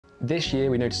This year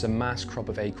we noticed a mass crop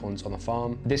of acorns on the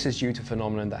farm. This is due to a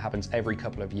phenomenon that happens every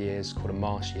couple of years called a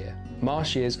mast year.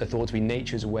 Mast years are thought to be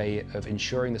nature's way of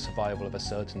ensuring the survival of a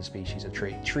certain species of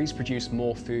tree. Trees produce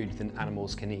more food than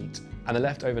animals can eat, and the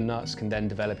leftover nuts can then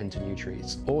develop into new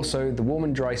trees. Also, the warm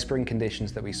and dry spring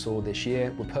conditions that we saw this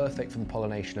year were perfect for the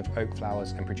pollination of oak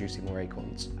flowers and producing more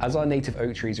acorns. As our native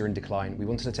oak trees are in decline, we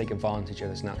wanted to take advantage of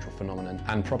this natural phenomenon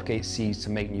and propagate seeds to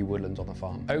make new woodlands on the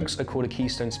farm. Oaks are called a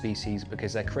keystone species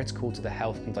because they're critical to the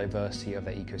health and diversity of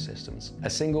their ecosystems. A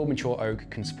single mature oak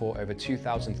can support over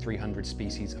 2,300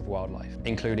 species of wildlife,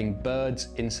 including birds,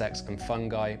 insects, and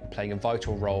fungi, playing a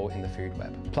vital role in the food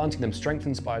web. Planting them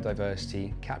strengthens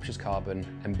biodiversity, captures carbon,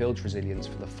 and builds resilience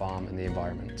for the farm and the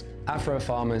environment. At Foreva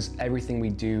Farmers, everything we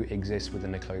do exists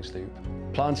within a closed loop.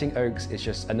 Planting oaks is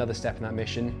just another step in that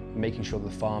mission, making sure the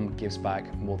farm gives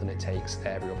back more than it takes at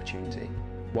every opportunity,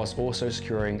 whilst also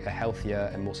securing a healthier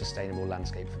and more sustainable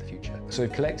landscape for the future. So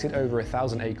we've collected over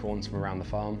 1,000 acorns from around the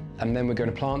farm, and then we're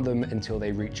going to plant them until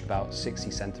they reach about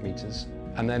 60 centimetres.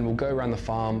 And then we'll go around the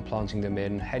farm planting them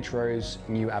in hedgerows,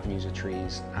 new avenues of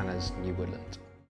trees, and as new woodland.